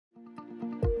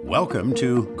Welcome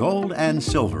to Gold and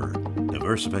Silver,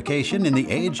 Diversification in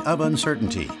the Age of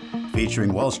Uncertainty,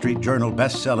 featuring Wall Street Journal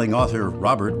best-selling author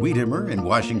Robert Wiedemer in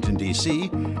Washington, D.C.,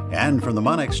 and from the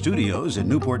Monex studios in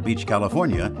Newport Beach,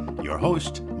 California, your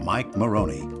host, Mike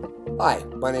Maroney. Hi,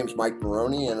 my name is Mike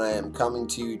Maroney, and I am coming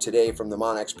to you today from the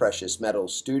Monex Precious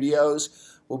Metals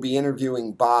studios. We'll be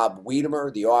interviewing Bob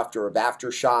Wiedemer, the author of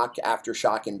Aftershock,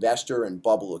 Aftershock Investor, and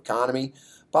Bubble Economy.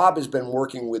 Bob has been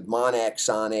working with Monex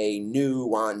on a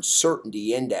new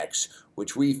uncertainty index,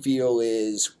 which we feel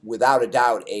is, without a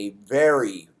doubt, a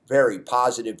very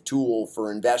positive tool for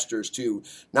investors to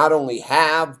not only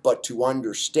have, but to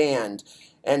understand.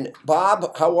 And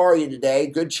Bob, how are you today?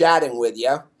 Good chatting with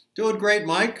you. Doing great,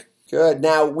 Mike. Good.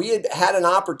 Now, we had an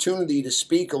opportunity to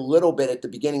speak a little bit at the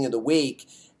beginning of the week,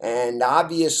 and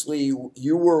obviously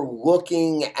you were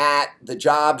looking at the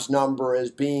jobs number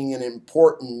as being an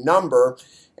important number,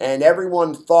 and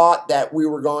everyone thought that we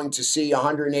were going to see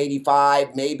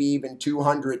 185, maybe even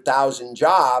 200,000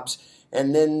 jobs,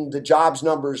 and then the jobs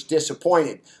numbers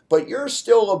disappointed. But you're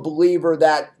still a believer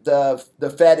that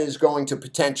the Fed is going to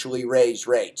potentially raise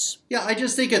rates. Yeah, I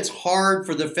just think it's hard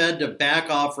for the Fed to back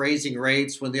off raising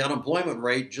rates when the unemployment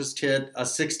rate just hit a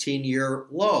 16-year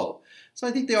low. So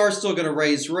I think they are still going to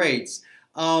raise rates.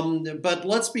 But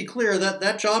let's be clear that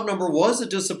that job number was a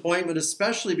disappointment,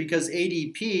 especially because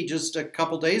ADP just a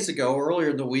couple days ago, earlier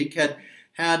in the week, they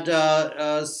said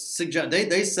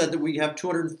that we have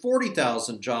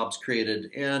 240,000 jobs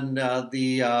created, and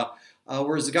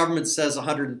whereas the government says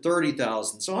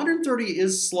 130,000. So 130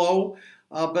 is slow,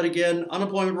 but again,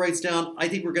 unemployment rate's down. I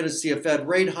think we're going to see a Fed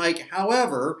rate hike.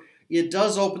 However, it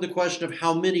does open the question of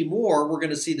how many more we're going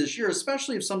to see this year,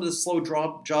 especially if some of this slow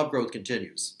job growth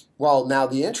continues. Well, now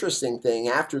the interesting thing,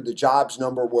 after the jobs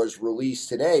number was released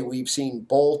today, we've seen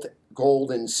both gold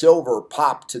and silver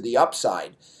pop to the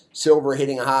upside. Silver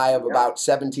hitting a high of about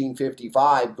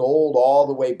 $17.55, gold all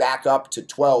the way back up to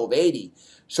 $12.80.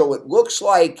 So it looks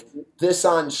like this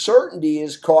uncertainty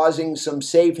is causing some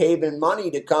safe haven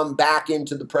money to come back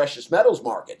into the precious metals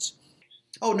markets.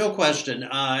 Oh, no question.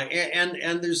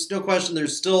 And there's no question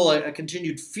there's still a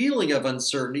continued feeling of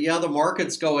uncertainty. Yeah, the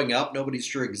market's going up. Nobody's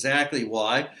sure exactly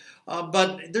why.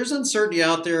 But there's uncertainty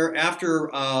out there after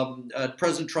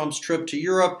President Trump's trip to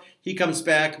Europe. He comes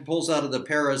back and pulls out of the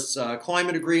Paris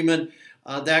Climate Agreement.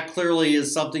 That clearly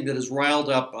is something that has riled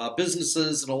up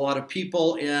businesses and a lot of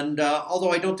people. And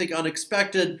although I don't think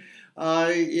unexpected,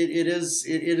 it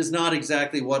is not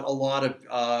exactly what a lot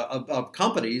of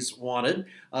companies wanted.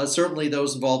 Certainly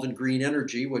those involved in green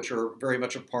energy, which are very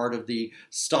much a part of the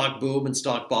stock boom and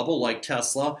stock bubble, like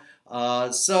Tesla.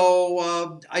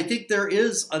 So I think there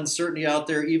is uncertainty out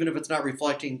there, even if it's not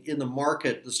reflecting in the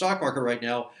market, the stock market right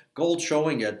now. Gold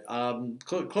showing it.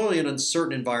 Clearly an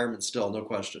uncertain environment still, no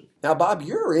question. Now, Bob,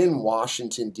 you're in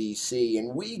Washington, D.C.,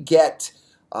 and we get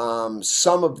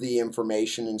some of the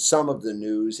information and some of the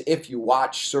news if you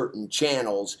watch certain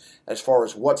channels as far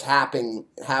as what's happening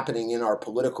in our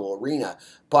political arena.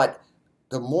 But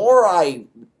the more I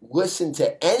listen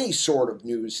to any sort of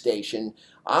news station,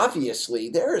 obviously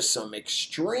there is some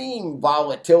extreme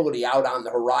volatility out on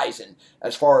the horizon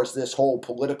as far as this whole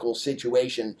political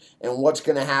situation and what's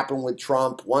going to happen with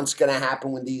Trump, what's going to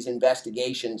happen with these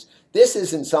investigations. This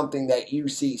isn't something that you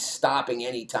see stopping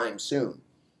anytime soon.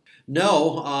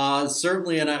 No,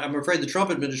 certainly, and I'm afraid the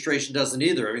Trump administration doesn't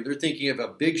either. I mean, they're thinking of a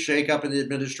big shakeup in the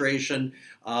administration.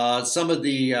 Some of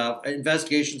the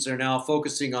investigations are now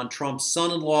focusing on Trump's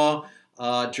son-in-law,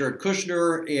 Jared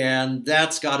Kushner, and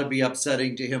that's got to be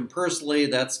upsetting to him personally.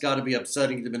 That's got to be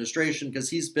upsetting to the administration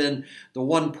because he's been the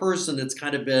one person that's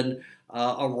kind of been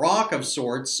a rock of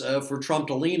sorts for Trump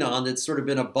to lean on that's sort of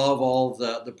been above all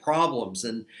the problems.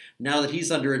 And now that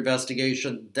he's under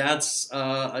investigation, that's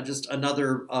just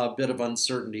another bit of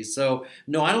uncertainty. So,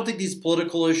 no, I don't think these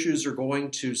political issues are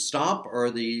going to stop, or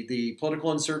the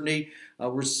political uncertainty.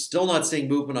 We're still not seeing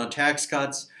movement on tax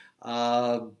cuts.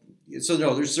 So,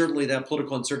 no, there's certainly that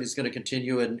political uncertainty is going to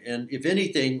continue. And if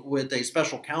anything, with a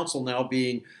special counsel now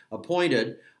being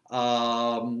appointed,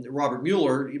 Robert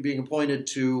Mueller being appointed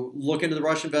to look into the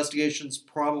Russia investigations,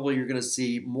 probably you're going to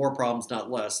see more problems, not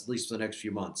less, at least for the next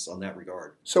few months on that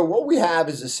regard. So what we have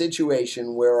is a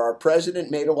situation where our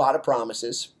president made a lot of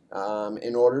promises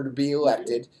in order to be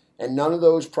elected, and none of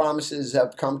those promises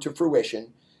have come to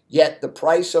fruition. Yet the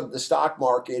price of the stock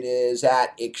market is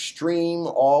at extreme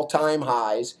all-time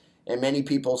highs, and many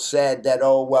people said that,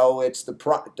 oh, well, it's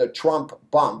the Trump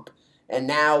bump. And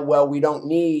now, well, we don't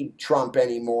need Trump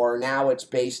anymore. Now it's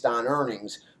based on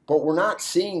earnings. But we're not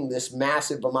seeing this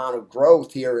massive amount of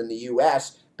growth here in the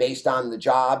U.S. based on the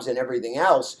jobs and everything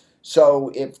else.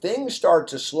 So if things start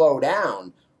to slow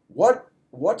down, what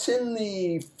What's in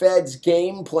the Fed's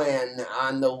game plan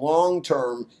on the long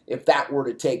term if that were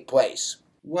to take place?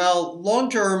 Well, long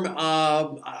term,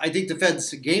 I think the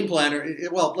Fed's game plan,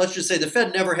 well, let's just say the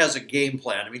Fed never has a game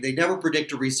plan. I mean, they never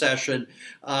predict a recession.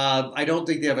 I don't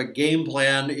think they have a game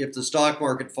plan if the stock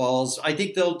market falls. I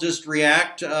think they'll just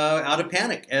react out of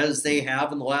panic, as they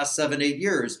have in the last 7, 8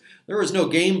 years. There was no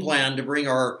game plan to bring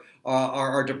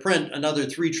to print another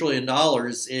 $3 trillion,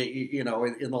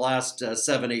 in the last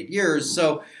 7, 8 years.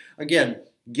 So again,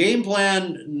 game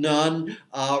plan, none.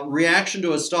 Reaction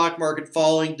to a stock market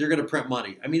falling, they're going to print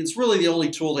money. I mean, it's really the only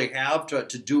tool they have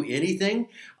to do anything.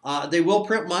 They will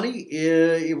print money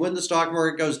when the stock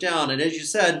market goes down. And as you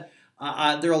said,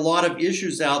 there are a lot of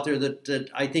issues out there that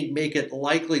I think make it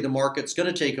likely the market's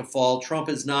going to take a fall. Trump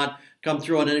has not come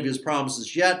through on any of his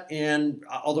promises yet, and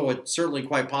although it certainly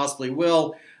quite possibly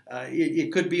will,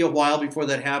 it could be a while before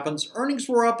that happens. Earnings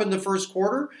were up in the first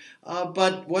quarter,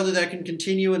 but whether that can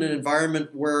continue in an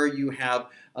environment where you have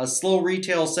slow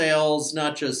retail sales,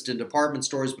 not just in department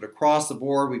stores, but across the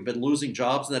board. We've been losing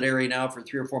jobs in that area now for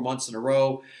 3 or 4 months in a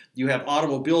row. You have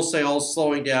automobile sales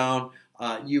slowing down.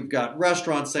 You've got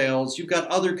restaurant sales. You've got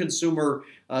other consumer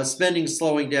spending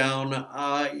slowing down.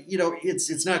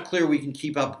 It's not clear we can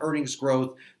keep up earnings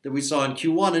growth that we saw in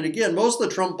Q1. And again, most of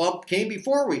the Trump bump came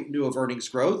before we knew of earnings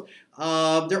growth.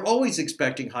 They're always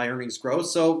expecting high earnings growth.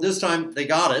 So this time they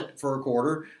got it for a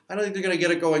quarter. I don't think they're going to get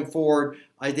it going forward.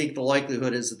 I think the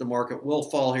likelihood is that the market will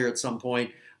fall here at some point.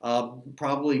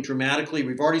 Probably dramatically.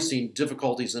 We've already seen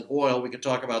difficulties in oil. We can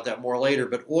talk about that more later.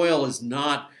 But oil is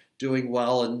not doing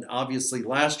well, and obviously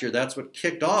last year that's what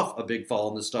kicked off a big fall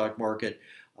in the stock market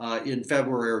in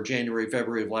February or January,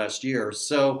 February of last year.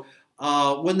 So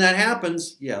when that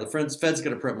happens, yeah, the Fed's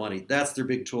going to print money. That's their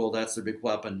big tool. That's their big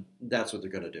weapon. That's what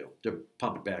they're going to do to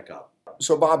pump it back up.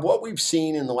 So, Bob, what we've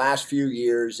seen in the last few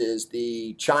years is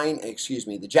the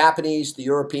Japanese, the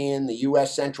European, the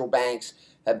U.S. central banks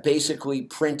have basically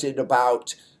printed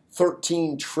about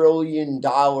 $13 trillion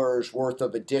worth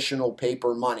of additional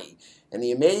paper money. And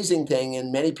the amazing thing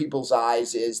in many people's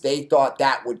eyes is they thought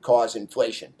that would cause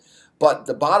inflation. But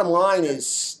the bottom line is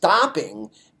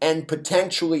stopping and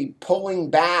potentially pulling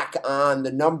back on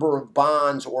the number of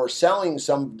bonds or selling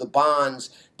some of the bonds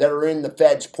that are in the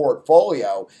Fed's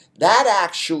portfolio. That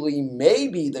actually may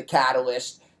be the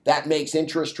catalyst that makes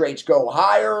interest rates go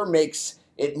higher, makes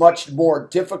it much more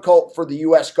difficult for the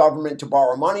U.S. government to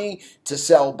borrow money, to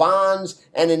sell bonds,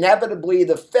 and inevitably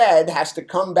the Fed has to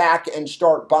come back and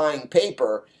start buying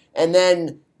paper. And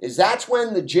then that's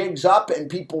when the jig's up and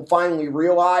people finally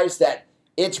realize that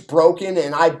it's broken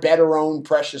and I better own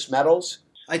precious metals?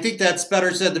 I think that's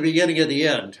better said at the beginning of the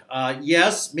end.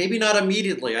 Yes, maybe not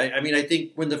immediately. I mean, I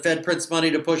think when the Fed prints money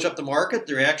to push up the market,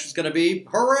 the reaction is going to be,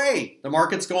 hooray, the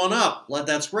market's going up.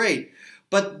 That's great.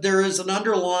 But there is an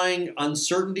underlying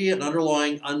uncertainty, an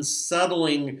underlying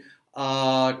unsettling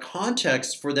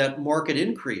context for that market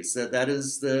increase.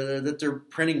 That they're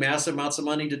printing massive amounts of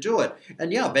money to do it.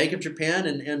 And yeah, Bank of Japan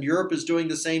and Europe is doing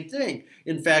the same thing.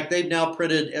 In fact, they've now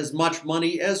printed as much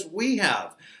money as we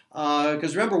have.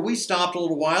 Because remember, we stopped a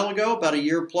little while ago, about a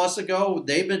year plus ago.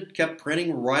 They've kept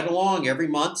printing right along every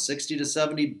month, $60 to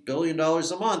 $70 billion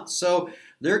a month. So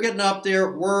they're getting up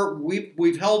there.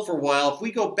 We've held for a while. If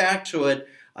we go back to it,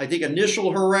 I think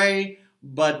initial hooray,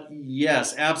 but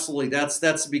yes, absolutely, that's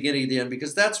the beginning of the end,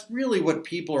 because that's really what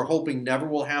people are hoping never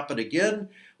will happen again.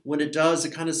 When it does,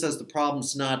 it kind of says the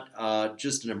problem's not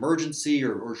just an emergency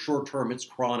or short term, it's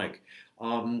chronic.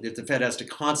 If the Fed has to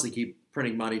constantly keep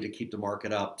printing money to keep the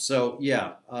market up. So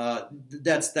yeah,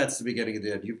 that's the beginning of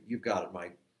the end. You've got it,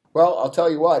 Mike. Well, I'll tell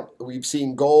you what, we've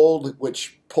seen gold,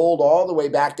 which pulled all the way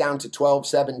back down to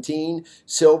 12.17.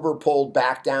 Silver pulled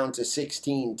back down to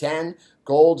 16.10.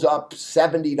 Gold's up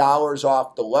 $70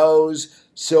 off the lows.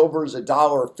 Silver's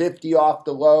 $1.50 off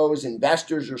the lows.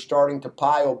 Investors are starting to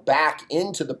pile back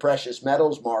into the precious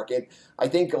metals market. I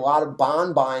think a lot of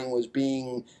bond buying was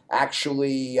being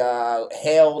actually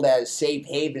hailed as safe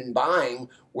haven buying,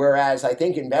 whereas I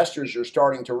think investors are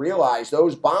starting to realize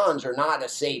those bonds are not a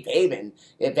safe haven.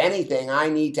 If anything, I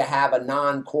need to have a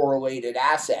non-correlated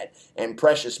asset, and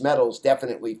precious metals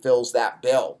definitely fills that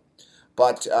bill.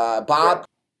 But Bob?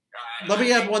 Let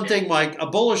me add one thing, Mike. A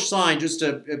bullish sign,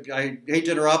 I hate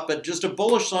to interrupt, but just a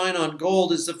bullish sign on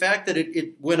gold is the fact that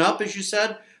it went up, as you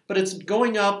said, but it's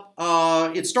going up.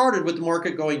 It started with the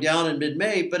market going down in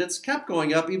mid-May, but it's kept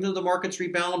going up even though the market's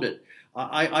rebounded.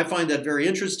 I find that very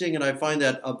interesting, and I find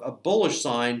that a bullish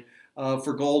sign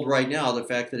for gold right now, the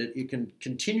fact that it can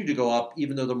continue to go up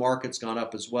even though the market's gone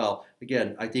up as well.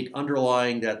 Again, I think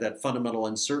underlying that fundamental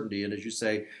uncertainty, and as you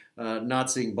say, not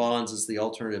seeing bonds as the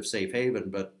alternative safe haven,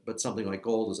 but something like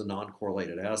gold as a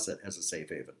non-correlated asset as a safe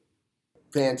haven.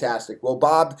 Fantastic. Well,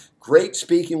 Bob, great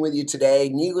speaking with you today.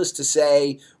 Needless to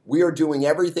say, we are doing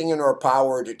everything in our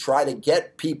power to try to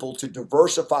get people to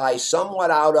diversify somewhat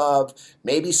out of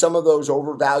maybe some of those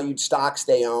overvalued stocks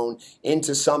they own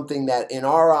into something that in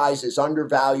our eyes is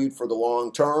undervalued for the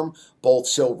long term, both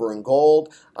silver and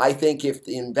gold. I think if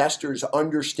the investors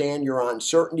understand your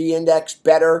uncertainty index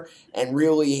better and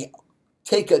really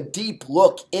take a deep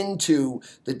look into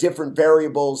the different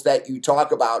variables that you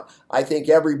talk about, I think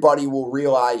everybody will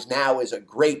realize now is a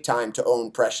great time to own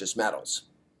precious metals.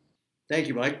 Thank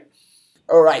you, Mike.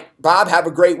 All right, Bob, have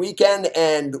a great weekend,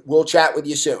 and we'll chat with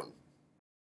you soon.